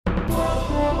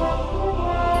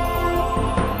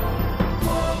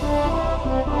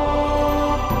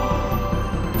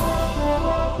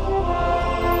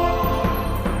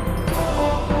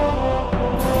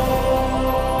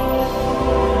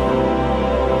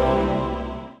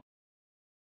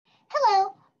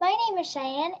is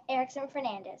Cheyenne Erickson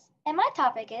Fernandez, and my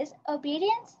topic is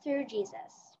Obedience Through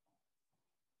Jesus.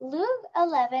 Luke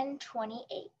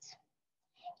 11:28.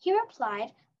 He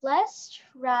replied, "Blessed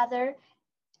rather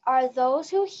are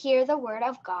those who hear the word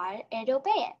of God and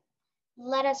obey it."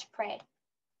 Let us pray.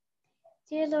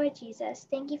 Dear Lord Jesus,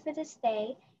 thank you for this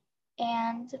day,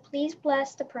 and please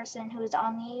bless the person who is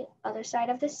on the other side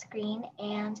of the screen,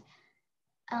 and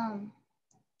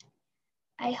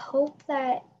I hope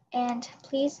that, and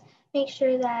please make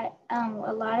sure that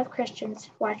a lot of Christians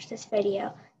watch this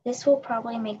video. This will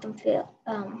probably make them feel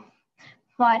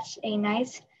watch a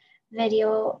nice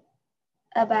video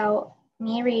about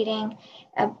me reading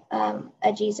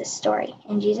a Jesus story.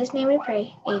 In Jesus' name we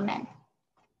pray, amen.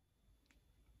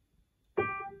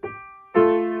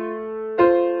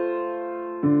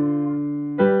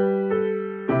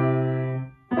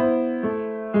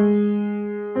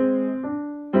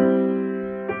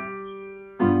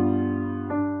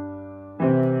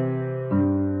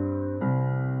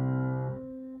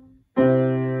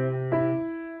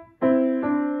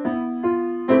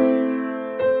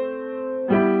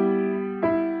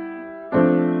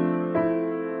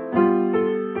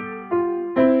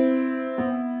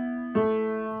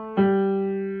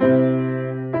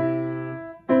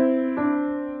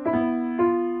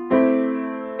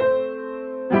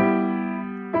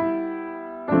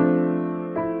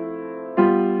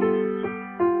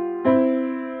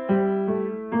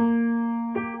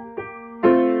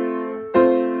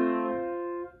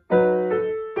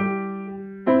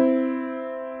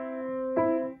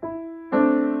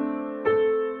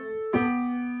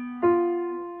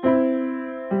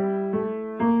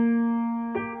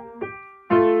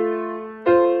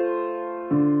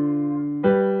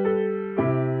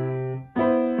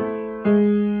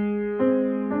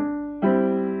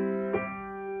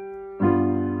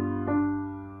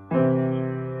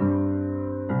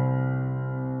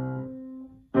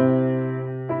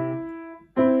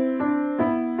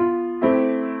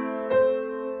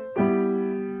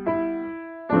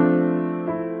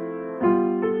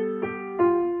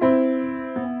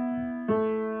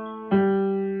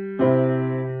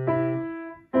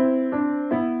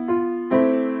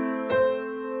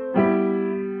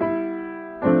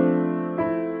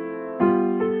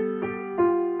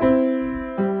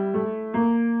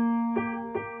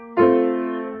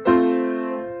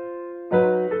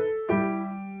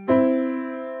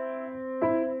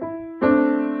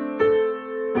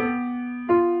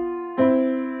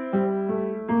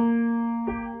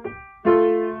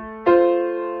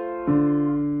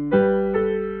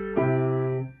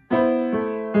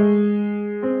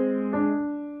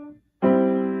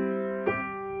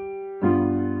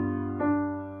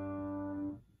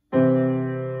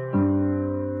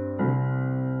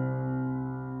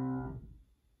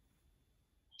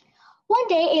 One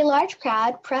day, a large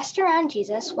crowd pressed around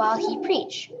Jesus while he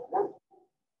preached.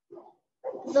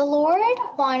 The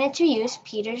Lord wanted to use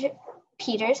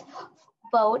Peter's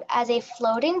boat as a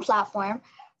floating platform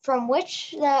from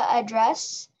which to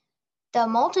address the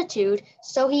multitude,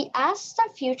 so he asked the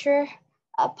future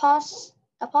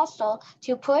apostle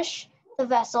to push the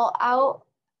vessel out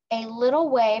a little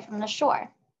way from shore.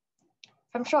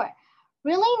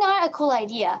 Really not a cool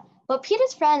idea, but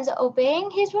Peter's friends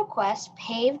obeying his request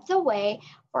paved the way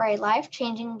for a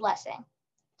life-changing blessing.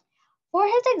 For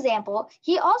his example,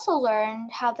 he also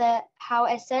learned how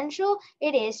essential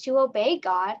it is to obey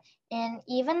God in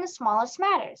even the smallest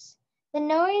matters. The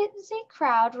noisy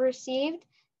crowd received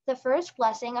the first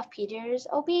blessing of Peter's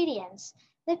obedience.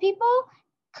 The people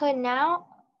could now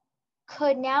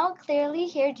clearly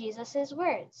hear Jesus'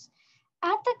 words.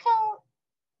 At the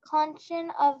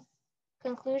conclusion of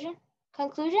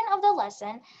the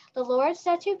lesson, the Lord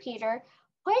said to Peter,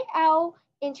 "Put out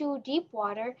into deep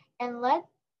water and let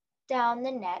down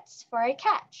the nets for a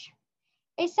catch."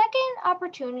 A second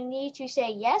opportunity to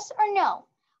say yes or no,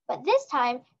 but this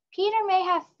time Peter may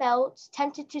have felt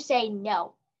tempted to say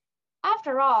no.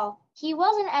 After all, he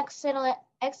was an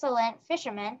excellent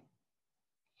fisherman.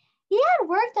 He had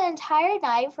worked the entire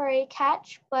night for a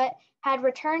catch, but had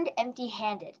returned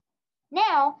empty-handed.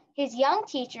 Now, his young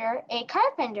teacher, a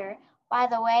carpenter, by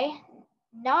the way,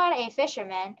 not a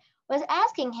fisherman, was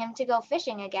asking him to go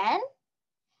fishing again.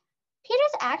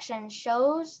 Peter's action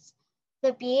shows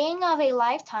the being of a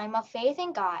lifetime of faith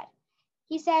in God.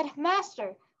 He said,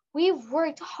 "Master, we've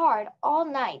worked hard all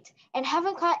night and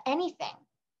haven't caught anything.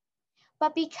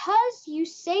 But because you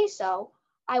say so,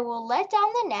 I will let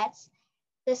down the nets."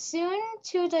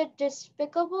 The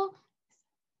despicable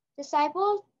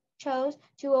disciple chose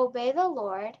to obey the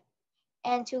Lord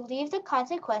and to leave the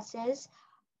consequences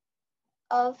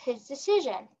of his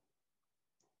decision.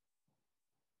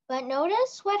 But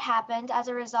notice what happened as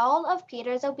a result of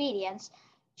Peter's obedience.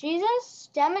 Jesus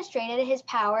demonstrated his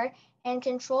power and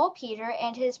control. Peter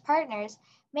and his partners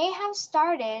may have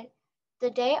started the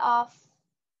day off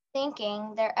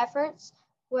thinking their efforts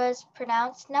was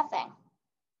pronounced nothing.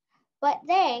 But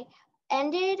they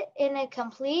ended in a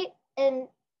complete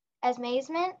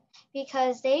amazement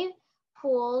because they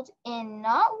pulled in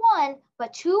not one,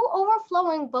 but two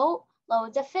overflowing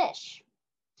boatloads of fish.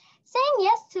 Saying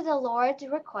yes to the Lord's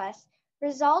request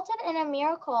resulted in a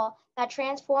miracle that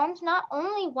transformed not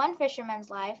only one fisherman's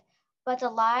life, but the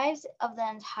lives of the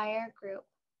entire group.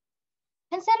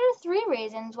 Consider three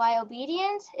reasons why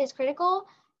obedience is critical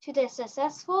to the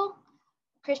successful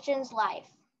Christian's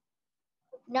life.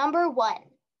 Number one,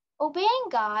 obeying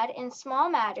God in small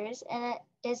matters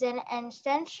is an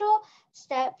essential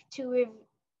step to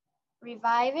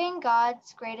reviving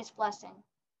God's greatest blessing.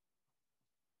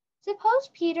 Suppose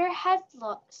Peter had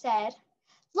said,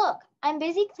 "Look, I'm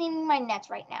busy cleaning my nets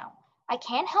right now. I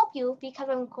can't help you because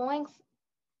I'm going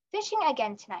fishing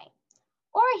again tonight."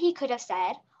 Or he could have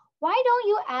said, "Why don't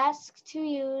you ask to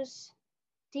use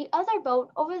the other boat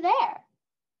over there?"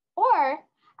 Or,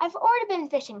 "I've already been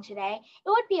fishing today. It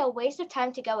would be a waste of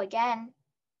time to go again."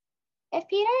 If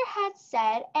Peter had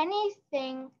said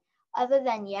anything other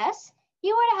than yes,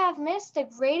 he would have missed the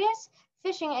greatest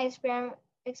fishing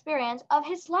experience of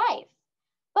his life.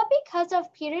 But because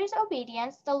of Peter's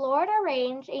obedience, the Lord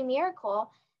arranged a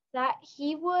miracle that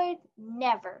he would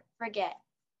never forget.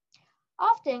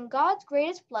 Often, God's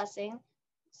greatest blessings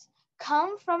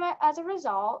come from it as a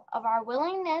result of our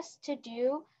willingness to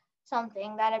do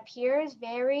something that appears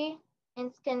very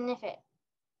insignificant.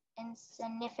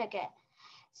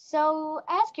 So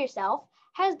ask yourself,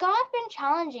 has God been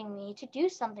challenging me to do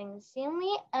something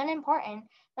seemingly unimportant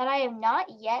that I have not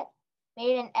yet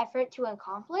made an effort to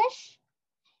accomplish?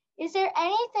 Is there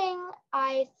anything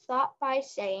I thought by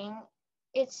saying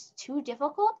it's too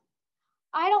difficult?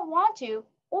 I don't want to,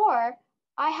 or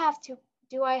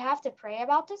do I have to pray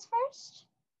about this first?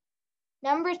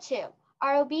 Number two,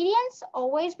 our obedience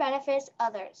always benefits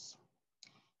others.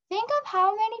 Think of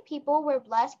how many people were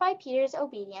blessed by Peter's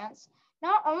obedience.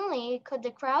 Not only could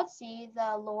the crowd see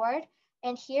the Lord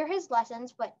and hear his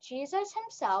lessons, but Jesus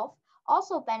himself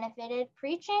also benefited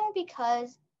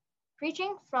because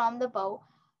preaching from the boat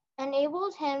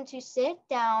enabled him to sit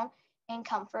down in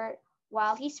comfort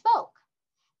while he spoke.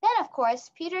 Then, of course,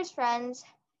 Peter's friends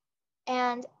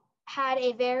and had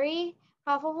a very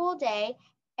profitable day,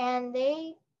 and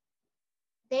they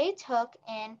took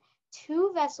in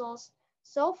two vessels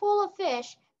so full of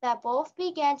fish that both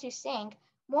began to sink.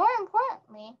 More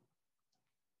importantly,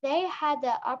 they had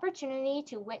the opportunity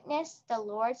to witness the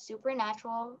Lord's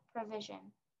supernatural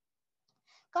provision.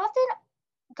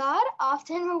 God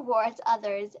often rewards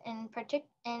others, in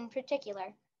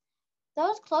particular,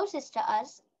 those closest to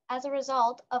us, as a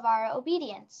result of our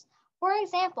obedience. For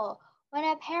example, when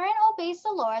a parent obeys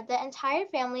the Lord, the entire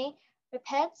family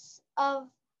repents of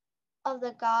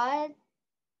the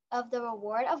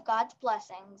reward of God's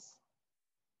blessings.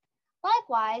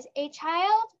 Likewise, a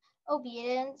child's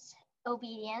obedience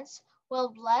will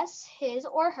bless his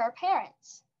or her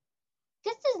parents.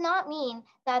 This does not mean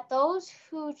that those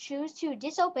who choose to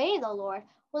disobey the Lord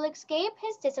will escape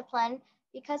his discipline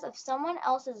because of someone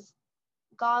else's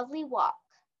godly walk.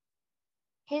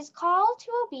 His call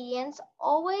to obedience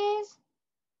always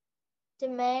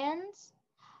demands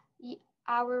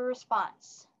our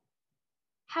response.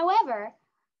 However,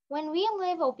 when we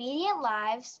live obedient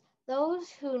lives, those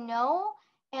who know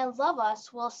and love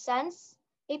us will sense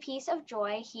a piece of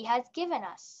joy he has given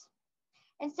us.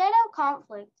 Instead of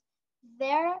conflict,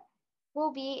 there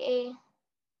will be a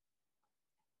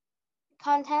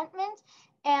contentment,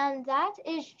 and that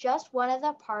is just one of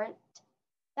the part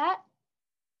that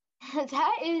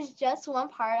is just one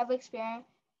part of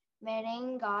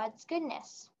experimenting God's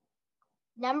goodness.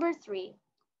 Number 3,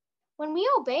 when we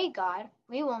obey God,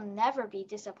 we will never be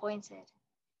disappointed.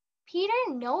 Peter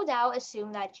no doubt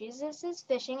assumed that Jesus'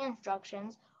 fishing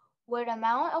instructions would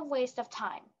amount of waste of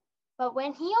time. But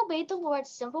when he obeyed the Lord's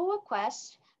simple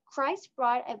request, Christ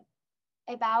brought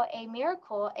about a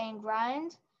miracle and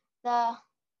grabbed the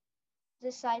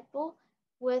disciple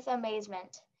with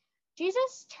amazement.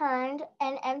 Jesus turned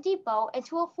an empty boat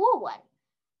into a full one.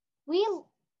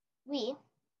 We,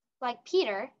 like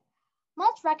Peter,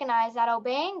 must recognize that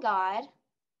obeying God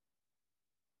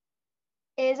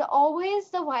is always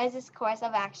the wisest course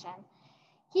of action.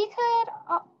 He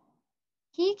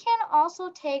can also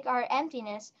take our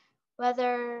emptiness,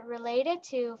 whether related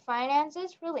to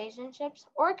finances, relationships,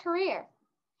 or career,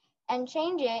 and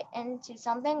change it into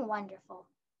something wonderful.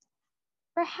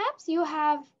 Perhaps you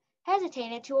have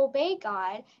hesitated to obey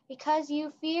God because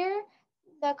you fear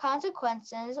the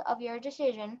consequences of your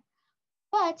decision.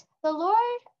 But the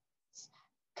Lord's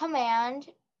command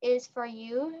is for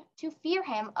you to fear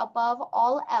him above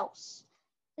all else.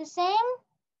 The same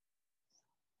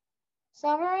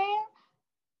sovereign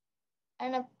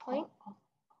and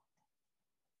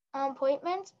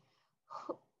appointment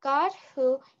God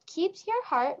who keeps your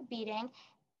heart beating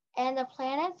and the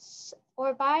planets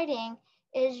orbiting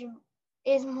is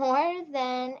more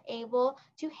than able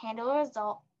to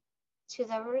handle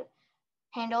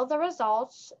the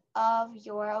results of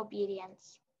your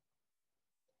obedience.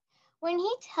 When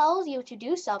he tells you to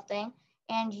do something,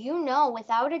 and you know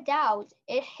without a doubt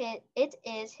it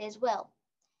is his will,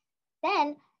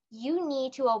 then you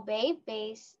need to obey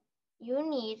based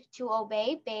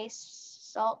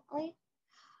solely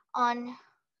on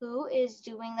who is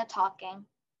doing the talking.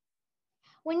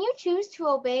 When you choose to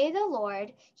obey the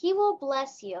Lord, he will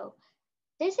bless you.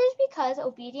 This is because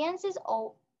obedience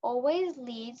always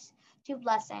leads to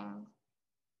blessing.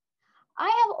 I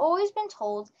have always been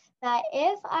told that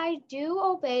if I do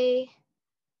obey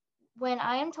when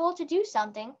I am told to do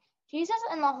something, Jesus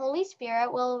and the Holy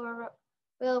Spirit will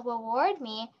reward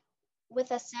me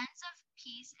with a sense of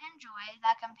peace and joy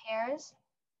that compares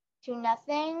to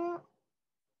nothing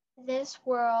this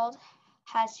world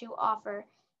has to offer.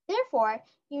 Therefore,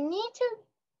 you need to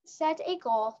set a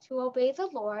goal to obey the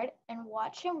Lord and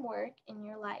watch him work in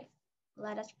your life.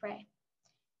 Let us pray.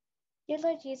 Dear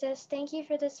Lord Jesus, thank you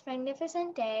for this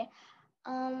magnificent day.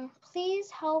 Please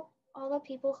help all the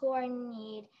people who are in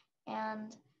need,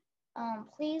 and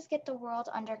please get the world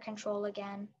under control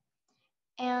again.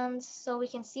 And so we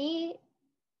can see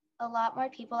a lot more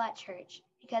people at church,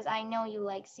 because I know you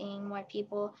like seeing more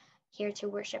people here to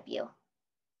worship you.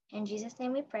 In Jesus'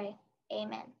 name we pray.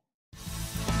 Amen.